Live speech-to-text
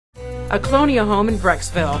A colonial home in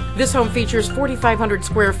Brecksville. This home features 4,500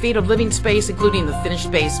 square feet of living space, including the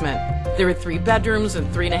finished basement. There are 3 bedrooms and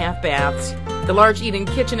 3.5 baths. The large eat-in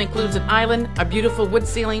kitchen includes an island, a beautiful wood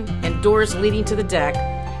ceiling, and doors leading to the deck.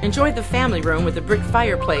 Enjoy the family room with a brick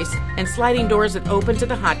fireplace and sliding doors that open to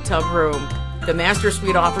the hot tub room. The master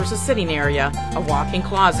suite offers a sitting area, a walk-in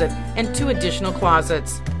closet, and 2 additional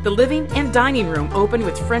closets. The living and dining room open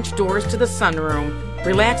with French doors to the sunroom.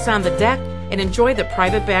 Relax on the deck and enjoy the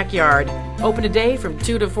private backyard. Open today from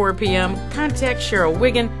 2 to 4 p.m. Contact Cheryl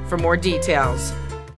Wiegand for more details.